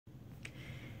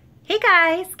Hey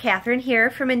guys, Catherine here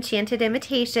from Enchanted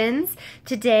Imitations.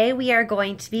 Today we are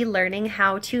going to be learning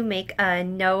how to make a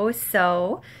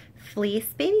no-sew fleece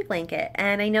baby blanket.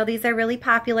 And I know these are really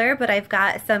popular, but I've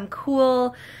got some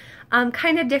cool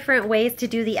kind of different ways to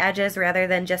do the edges rather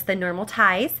than just the normal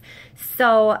ties.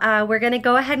 So we're gonna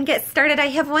go ahead and get started. I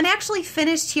have one actually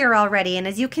finished here already, and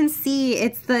as you can see,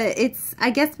 it's I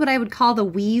guess what I would call the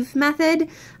weave method,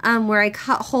 where I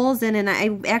cut holes in and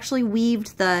I actually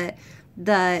weaved the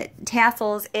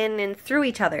tassels in and through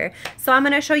each other. So I'm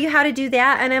going to show you how to do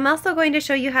that, and I'm also going to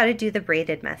show you how to do the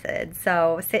braided method.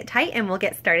 So sit tight and we'll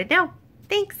get started now.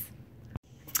 Thanks.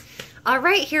 All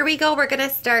right, here we go. We're going to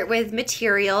start with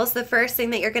materials. The first thing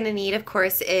that you're going to need, of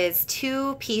course, is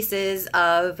 2 pieces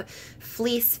of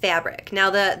fleece fabric.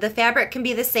 Now the fabric can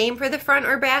be the same for the front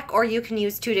or back, or you can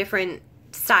use 2 different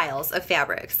styles of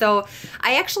fabric. So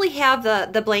I actually have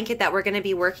the blanket that we're going to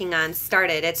be working on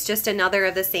started. It's just another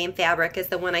of the same fabric as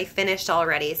the one I finished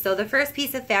already. So the first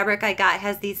piece of fabric I got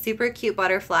has these super cute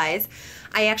butterflies.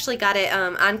 I actually got it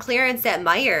on clearance at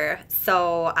Meijer,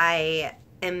 so I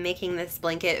am making this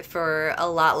blanket for a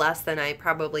lot less than I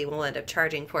probably will end up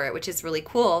charging for it, which is really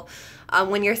cool.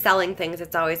 When you're selling things,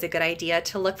 it's always a good idea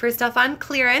to look for stuff on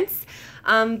clearance.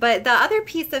 But the other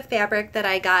piece of fabric that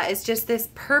I got is just this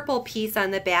purple piece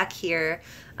on the back here.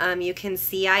 You can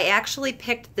see I actually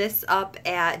picked this up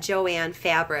at Joann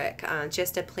Fabric,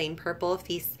 just a plain purple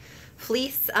fleece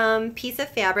piece of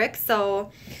fabric.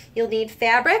 So you'll need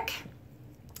fabric,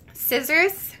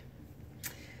 scissors.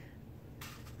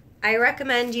 I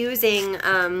recommend using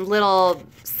little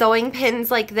sewing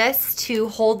pins like this to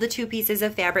hold the 2 pieces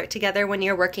of fabric together when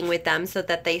you're working with them so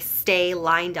that they stay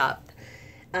lined up.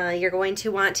 You're going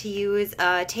to want to use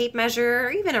a tape measure,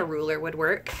 or even a ruler would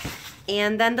work.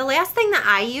 And then the last thing that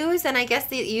I use, and I guess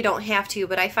that you don't have to,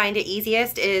 but I find it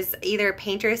easiest, is either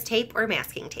painter's tape or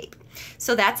masking tape.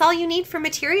 So that's all you need for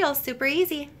materials, super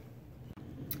easy.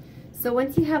 So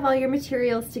once you have all your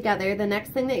materials together, the next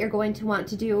thing that you're going to want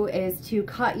to do is to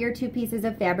cut your 2 pieces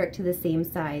of fabric to the same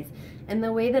size. And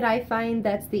the way that I find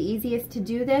that's the easiest to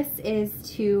do this is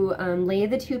to lay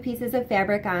the 2 pieces of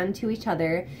fabric onto each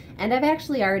other. And I've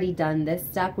actually already done this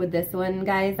step with this one,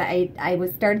 guys. I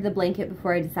started the blanket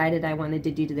before I decided I wanted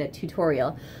to do the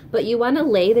tutorial. But you want to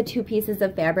lay the 2 pieces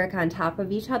of fabric on top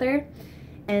of each other.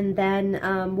 And then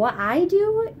what I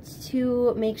do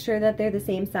to make sure that they're the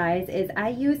same size is I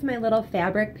use my little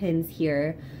fabric pins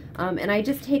here. And I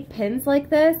just take pins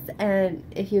like this, and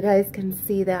if you guys can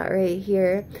see that right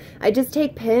here, I just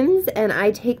take pins and I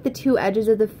take the 2 edges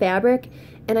of the fabric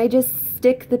and I just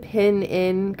stick the pin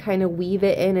in, kind of weave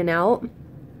it in and out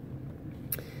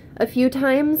a few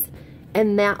times,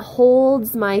 and that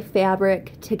holds my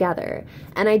fabric together.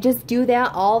 And I just do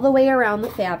that all the way around the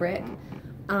fabric.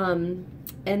 And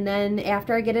then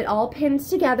after I get it all pinned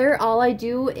together, all I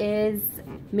do is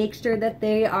make sure that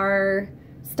they are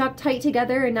stuck tight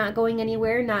together and not going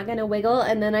anywhere, not gonna wiggle,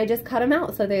 and then I just cut them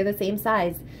out so they're the same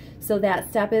size. So that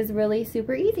step is really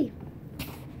super easy.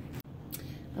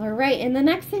 All right, and the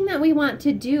next thing that we want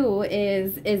to do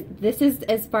is this is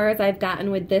as far as I've gotten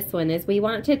with this one, is we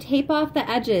want to tape off the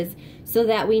edges so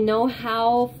that we know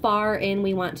how far in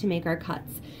we want to make our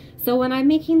cuts. So when I'm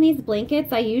making these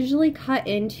blankets, I usually cut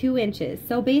in 2 inches.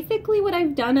 So basically what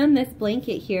I've done on this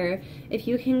blanket here, if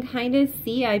you can kind of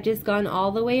see, I've just gone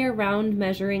all the way around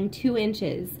measuring 2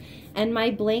 inches. And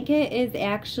my blanket is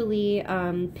actually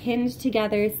pinned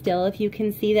together still. If you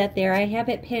can see that there, I have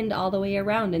it pinned all the way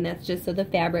around, and that's just so the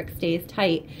fabric stays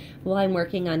tight while I'm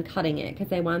working on cutting it,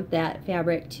 because I want that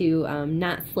fabric to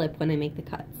not slip when I make the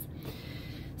cuts.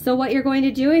 So what you're going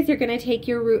to do is you're going to take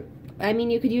your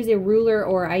you could use a ruler,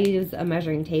 or I use a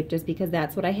measuring tape just because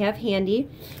that's what I have handy.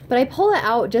 But I pull it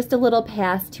out just a little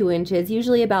past 2 inches,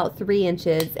 usually about 3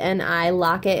 inches, and I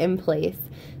lock it in place.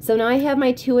 So now I have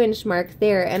my 2-inch mark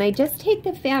there, and I just take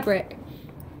the fabric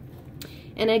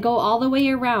and I go all the way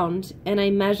around and I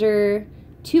measure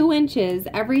 2 inches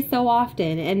every so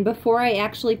often. And before I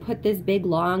actually put this big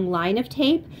long line of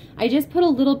tape, I just put a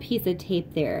little piece of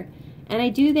tape there. And I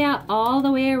do that all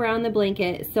the way around the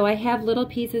blanket, so I have little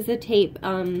pieces of tape,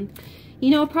 you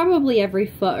know, probably every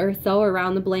foot or so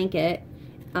around the blanket,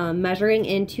 measuring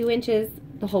in 2 inches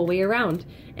the whole way around.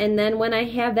 And then when I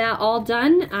have that all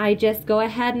done, I just go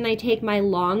ahead and I take my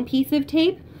long piece of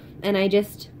tape and I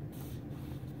just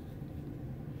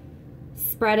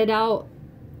spread it out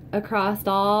across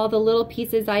all the little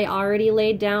pieces I already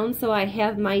laid down, so I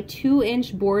have my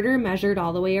 2-inch border measured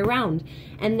all the way around.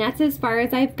 And that's as far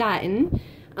as I've gotten.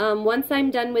 Once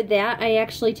I'm done with that, I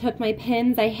actually took my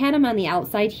pins. I had them on the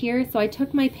outside here, so I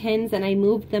took my pins and I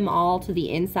moved them all to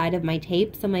the inside of my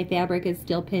tape, so my fabric is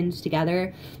still pinned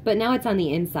together, but now it's on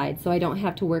the inside, so I don't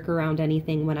have to work around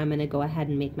anything when I'm going to go ahead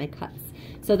and make my cuts.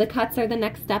 So the cuts are the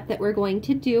next step that we're going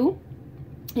to do.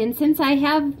 And since I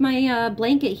have my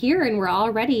blanket here and we're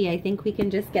all ready, I think we can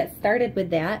just get started with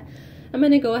that. I'm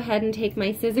going to go ahead and take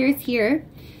my scissors here.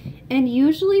 And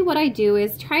usually what I do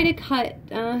is try to cut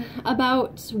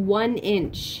about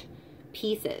 1-inch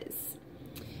pieces.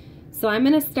 So I'm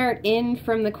going to start in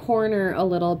from the corner a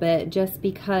little bit just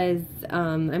because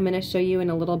I'm going to show you in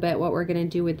a little bit what we're going to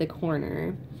do with the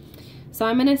corner. So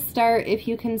I'm going to start, if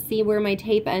you can see where my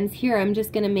tape ends here, I'm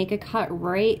just going to make a cut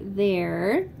right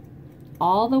there,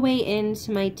 all the way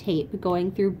into my tape,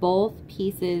 going through both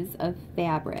pieces of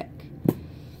fabric.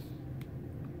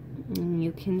 And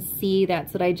you can see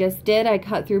that's what I just did. I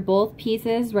cut through both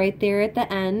pieces right there at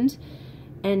the end.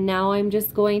 And now I'm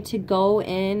just going to go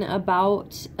in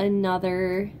about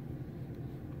another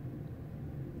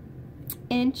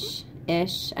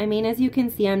inch-ish. I mean, as you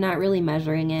can see, I'm not really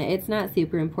measuring it. It's not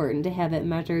super important to have it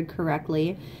measured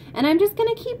correctly. And I'm just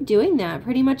going to keep doing that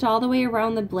pretty much all the way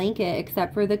around the blanket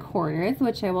except for the corners,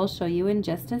 which I will show you in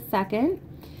just a second.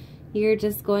 You're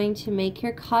just going to make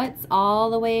your cuts all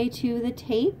the way to the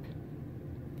tape.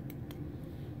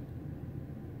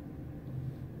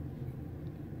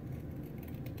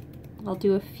 I'll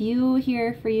do a few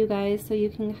here for you guys so you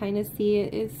can kind of see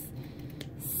it is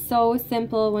so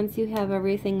simple once you have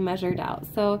everything measured out.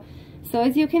 So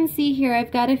as you can see here,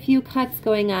 I've got a few cuts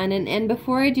going on, and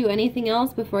before I do anything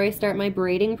else, before I start my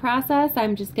braiding process,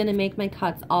 I'm just going to make my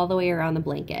cuts all the way around the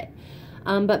blanket.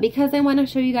 But because I want to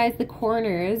show you guys the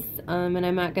corners, and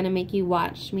I'm not going to make you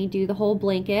watch me do the whole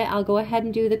blanket, I'll go ahead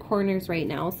and do the corners right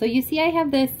now. So you see I have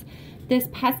this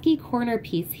pesky corner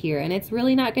piece here, and it's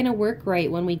really not going to work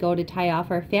right when we go to tie off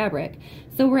our fabric.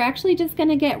 So we're actually just going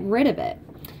to get rid of it.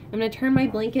 I'm going to turn my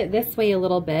blanket this way a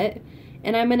little bit,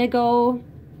 and I'm going to go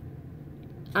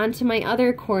onto my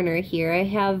other corner here. I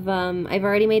have, I've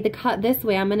already made the cut this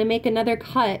way. I'm going to make another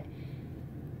cut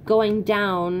going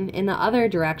down in the other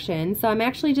direction. So I'm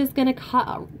actually just going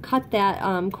to cut that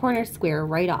corner square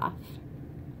right off.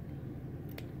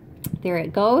 There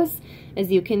it goes. As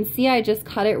you can see, I just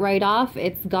cut it right off.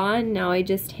 It's gone. Now I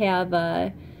just have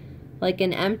like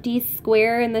an empty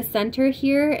square in the center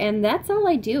here, and that's all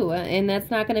I do. And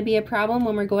that's not going to be a problem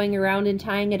when we're going around and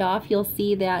tying it off. You'll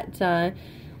see that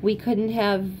we couldn't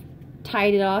have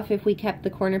tied it off if we kept the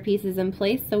corner pieces in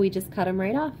place, so we just cut them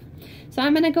right off. So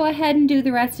I'm going to go ahead and do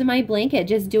the rest of my blanket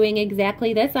just doing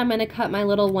exactly this. I'm going to cut my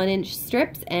little 1-inch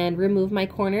strips and remove my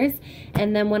corners,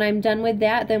 and then when I'm done with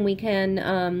that, then we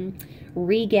can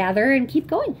regather and keep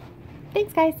going.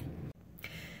 Thanks, guys.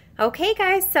 Okay,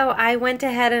 guys, so I went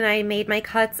ahead and I made my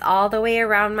cuts all the way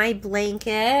around my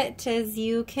blanket, as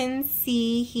you can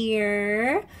see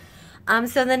here.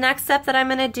 So the next step that I'm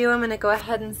going to do, I'm going to go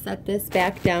ahead and set this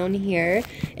back down here,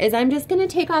 is I'm just going to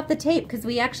take off the tape because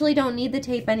we actually don't need the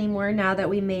tape anymore now that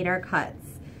we made our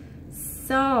cuts.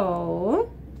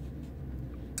 So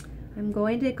I'm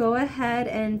going to go ahead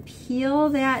and peel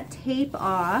that tape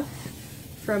off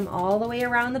from all the way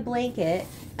around the blanket.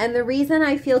 And the reason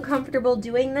I feel comfortable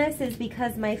doing this is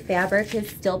because my fabric is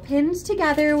still pinned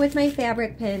together with my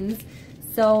fabric pins,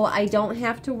 so I don't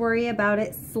have to worry about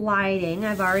it sliding.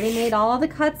 I've already made all the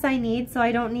cuts I need, so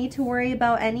I don't need to worry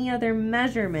about any other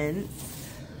measurements.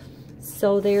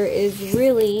 So there is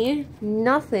really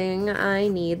nothing I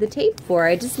need the tape for.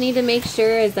 I just need to make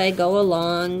sure as I go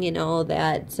along, you know,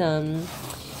 that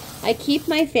I keep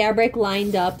my fabric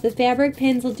lined up. The fabric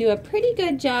pins will do a pretty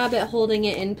good job at holding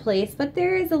it in place, but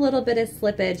there is a little bit of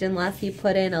slippage unless you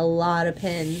put in a lot of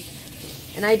pins.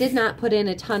 And I did not put in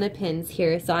a ton of pins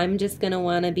here, so I'm just going to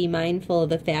want to be mindful of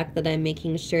the fact that I'm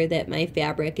making sure that my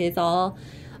fabric is all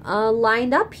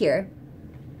lined up here.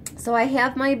 So I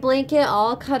have my blanket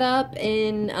all cut up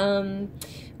in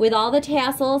with all the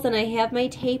tassels, and I have my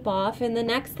tape off. And the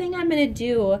next thing I'm going to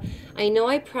do, I know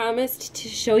I promised to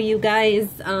show you guys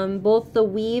both the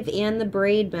weave and the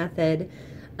braid method.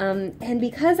 And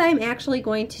because I'm actually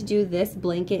going to do this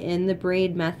blanket in the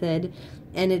braid method,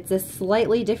 and it's a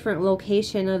slightly different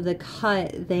location of the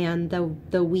cut than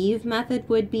the weave method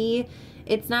would be,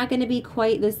 it's not going to be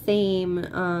quite the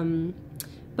same,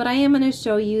 but I am going to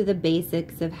show you the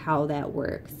basics of how that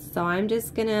works. So I'm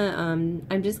just gonna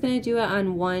do it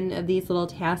on one of these little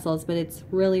tassels, but it's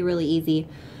really, really easy.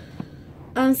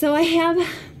 So I have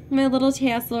my little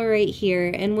tassel right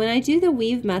here, and when I do the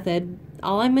weave method,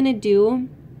 all I'm gonna do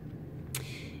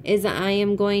is I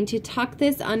am going to tuck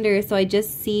this under so I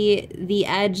just see the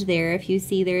edge there. If you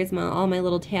see, there's all my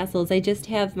little tassels. I just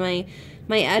have my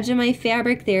edge of my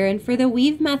fabric there. And for the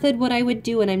weave method, what I would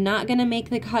do, and I'm not going to make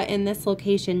the cut in this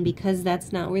location because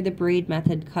that's not where the braid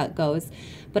method cut goes,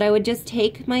 but I would just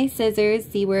take my scissors,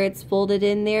 see where it's folded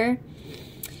in there?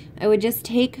 I would just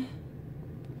take,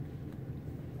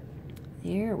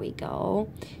 there we go,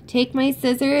 take my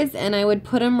scissors and I would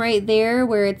put them right there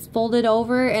where it's folded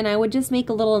over, and I would just make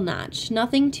a little notch.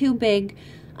 Nothing too big,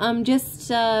 just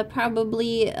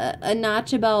probably a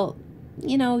notch about,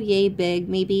 you know, yay big,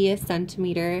 maybe a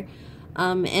centimeter.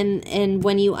 And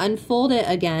when you unfold it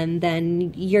again,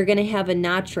 then you're going to have a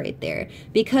notch right there.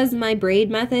 Because my braid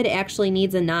method actually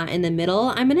needs a knot in the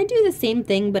middle, I'm going to do the same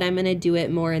thing, but I'm going to do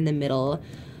it more in the middle.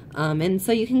 And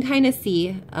so you can kind of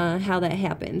see how that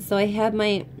happens. So I have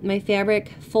my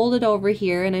fabric folded over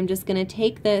here, and I'm just going to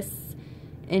take this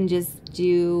and just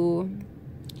do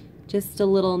just a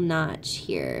little notch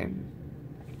here.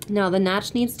 Now the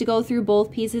notch needs to go through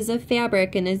both pieces of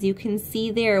fabric, and as you can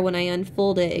see there, when I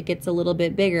unfold it, it gets a little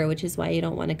bit bigger, which is why you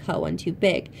don't want to cut one too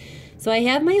big. So I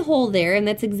have my hole there, and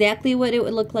that's exactly what it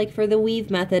would look like for the weave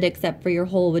method, except for your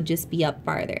hole would just be up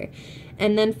farther.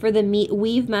 And then for the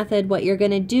weave method, what you're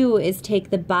going to do is take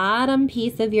the bottom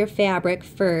piece of your fabric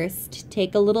first,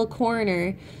 take a little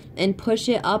corner, and push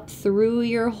it up through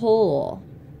your hole.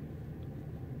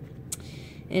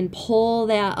 And pull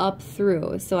that up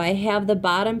through. So I have the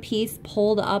bottom piece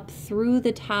pulled up through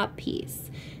the top piece.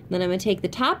 Then I'm going to take the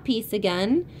top piece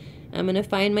again. I'm going to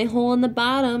find my hole in the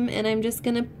bottom, and I'm just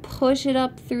going to push it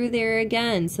up through there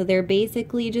again. So they're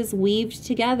basically just weaved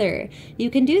together. You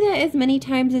can do that as many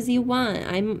times as you want.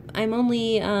 I'm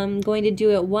only going to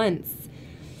do it once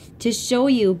to show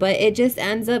you, but it just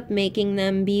ends up making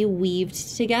them be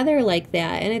weaved together like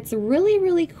that, and it's a really,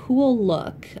 really cool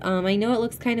look. I know it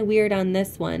looks kind of weird on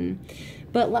this one,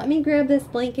 but let me grab this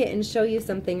blanket and show you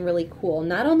something really cool.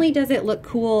 Not only does it look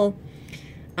cool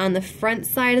on the front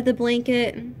side of the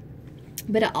blanket,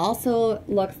 but it also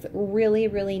looks really,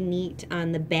 really neat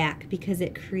on the back because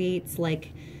it creates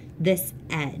like this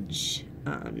edge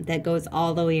that goes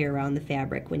all the way around the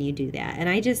fabric when you do that, and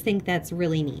I just think that's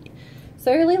really neat.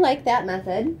 So I really like that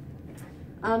method,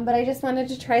 but I just wanted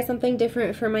to try something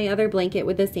different for my other blanket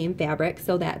with the same fabric,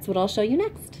 so that's what I'll show you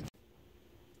next.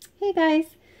 Hey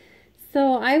guys,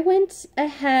 so I went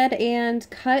ahead and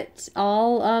cut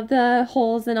all of the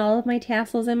holes and all of my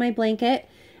tassels in my blanket,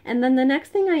 and then the next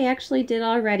thing I actually did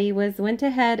already was went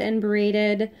ahead and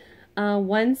braided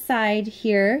one side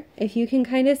here. If you can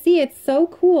kind of see, it's so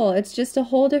cool. It's just a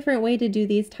whole different way to do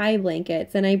these tie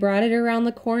blankets, and I brought it around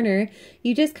the corner.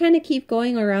 You just kind of keep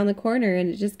going around the corner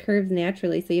and it just curves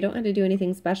naturally, so you don't have to do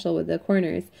anything special with the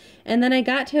corners. And then I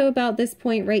got to about this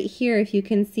point right here. If you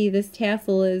can see, this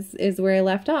tassel is where I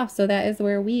left off, so that is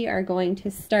where we are going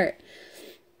to start.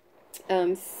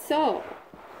 So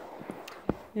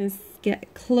let's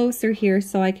get closer here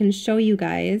so I can show you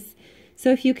guys.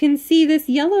 So if you can see, this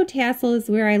yellow tassel is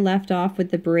where I left off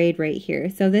with the braid right here.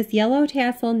 So this yellow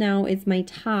tassel now is my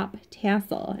top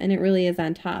tassel, and it really is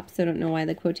on top, so I don't know why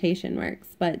the quotation marks.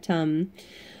 But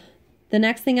the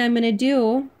next thing I'm going to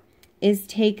do is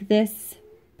take this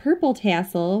purple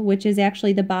tassel, which is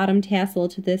actually the bottom tassel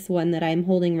to this one that I'm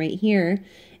holding right here.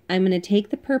 I'm going to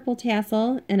take the purple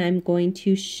tassel and I'm going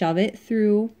to shove it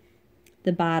through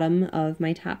the bottom of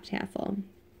my top tassel.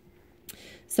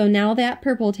 So now that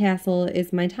purple tassel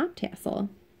is my top tassel.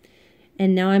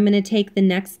 And now I'm going to take the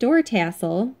next door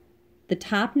tassel, the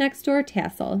top next door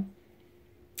tassel,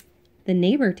 the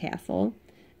neighbor tassel,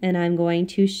 and I'm going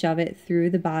to shove it through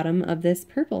the bottom of this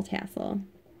purple tassel.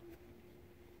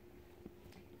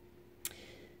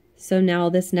 So now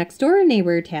this next door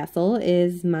neighbor tassel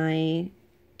is my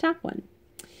top one.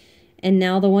 And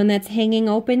now the one that's hanging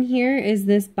open here is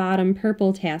this bottom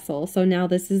purple tassel. So now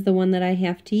this is the one that I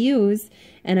have to use,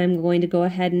 and I'm going to go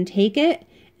ahead and take it,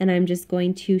 and I'm just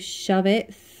going to shove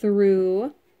it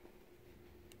through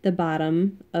the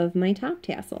bottom of my top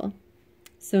tassel.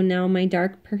 So now my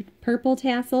dark purple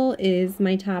tassel is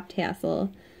my top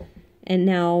tassel. And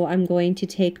now I'm going to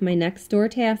take my next door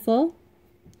tassel,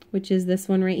 which is this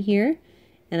one right here,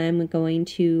 and I'm going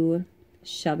to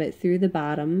shove it through the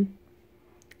bottom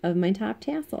of my top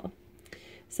tassel.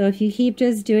 So if you keep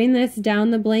just doing this down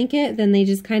the blanket, then they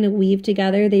just kind of weave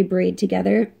together, they braid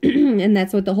together, and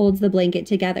that's what holds the blanket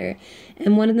together.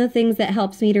 And one of the things that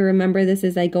helps me to remember this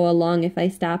as I go along, if I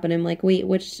stop and I'm like, wait,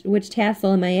 which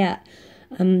tassel am I at?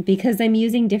 Because I'm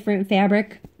using different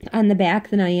fabric on the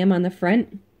back than I am on the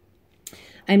front,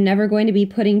 I'm never going to be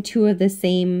putting two of the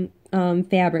same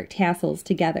fabric tassels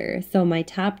together. So my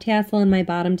top tassel and my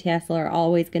bottom tassel are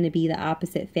always going to be the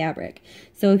opposite fabric.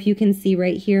 So if you can see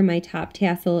right here, my top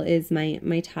tassel is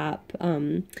my top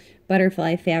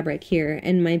butterfly fabric here,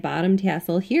 and my bottom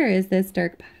tassel here is this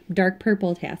dark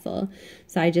purple tassel.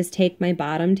 So I just take my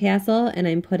bottom tassel and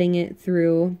I'm putting it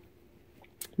through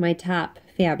my top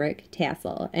fabric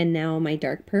tassel, and now my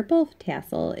dark purple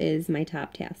tassel is my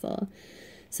top tassel.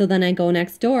 So then I go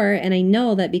next door, and I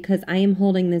know that because I am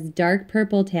holding this dark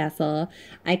purple tassel,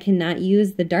 I cannot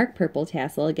use the dark purple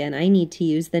tassel again. I need to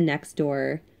use the next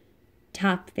door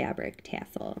top fabric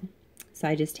tassel. So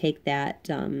I just take that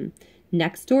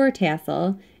next door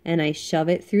tassel and I shove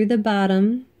it through the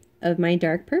bottom of my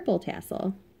dark purple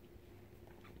tassel.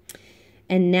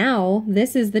 And now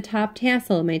this is the top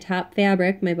tassel. My top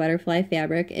fabric, my butterfly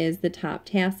fabric, is the top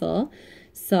tassel.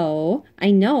 So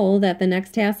I know that the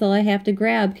next tassel I have to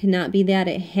grab cannot be that.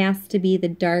 It has to be the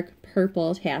dark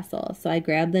purple tassel. So I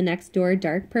grab the next door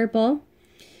dark purple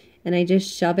and I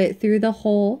just shove it through the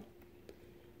hole.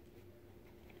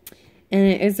 And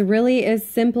it is really as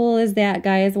simple as that,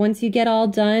 guys. Once you get all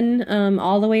done,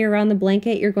 all the way around the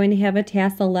blanket, you're going to have a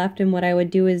tassel left. And what I would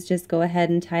do is just go ahead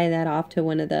and tie that off to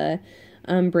one of the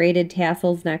braided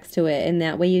tassels next to it. And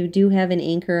that way you do have an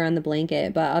anchor on the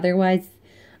blanket. But otherwise,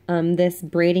 this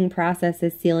braiding process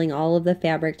is sealing all of the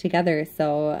fabric together.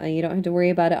 So you don't have to worry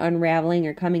about it unraveling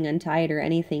or coming untied or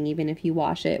anything, even if you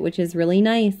wash it, which is really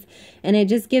nice. And it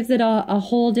just gives it a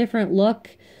whole different look.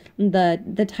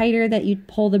 The tighter that you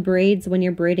pull the braids when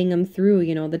you're braiding them through,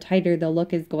 you know, the tighter the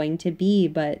look is going to be.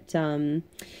 But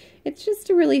it's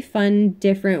just a really fun,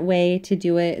 different way to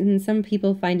do it. And some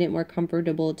people find it more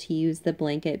comfortable to use the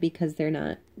blanket because they're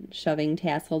not shoving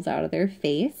tassels out of their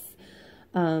face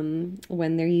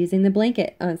when they're using the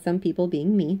blanket. Some people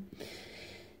being me.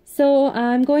 So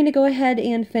I'm going to go ahead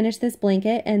and finish this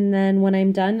blanket. And then when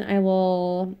I'm done, I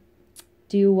will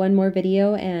do one more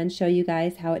video and show you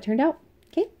guys how it turned out.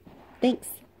 Thanks.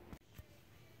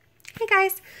 Hey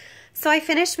guys, so I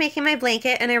finished making my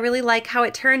blanket and I really like how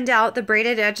it turned out. The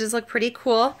braided edges look pretty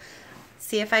cool.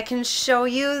 See if I can show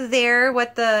you there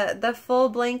what the full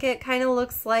blanket kind of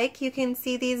looks like. You can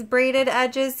see these braided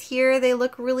edges here. They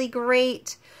look really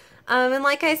great. And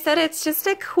like I said, it's just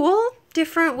a cool,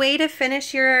 different way to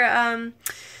finish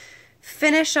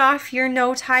off your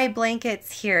no-tie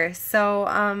blankets here.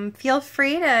 So feel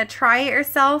free to try it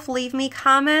yourself. Leave me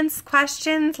comments,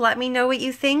 questions. Let me know what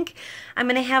you think. I'm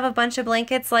going to have a bunch of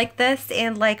blankets like this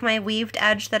and like my weaved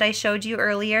edge that I showed you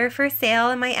earlier for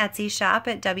sale in my Etsy shop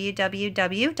at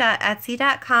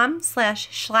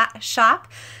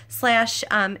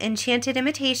www.etsy.com/shop/enchanted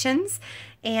imitations.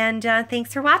 And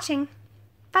thanks for watching.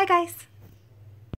 Bye guys.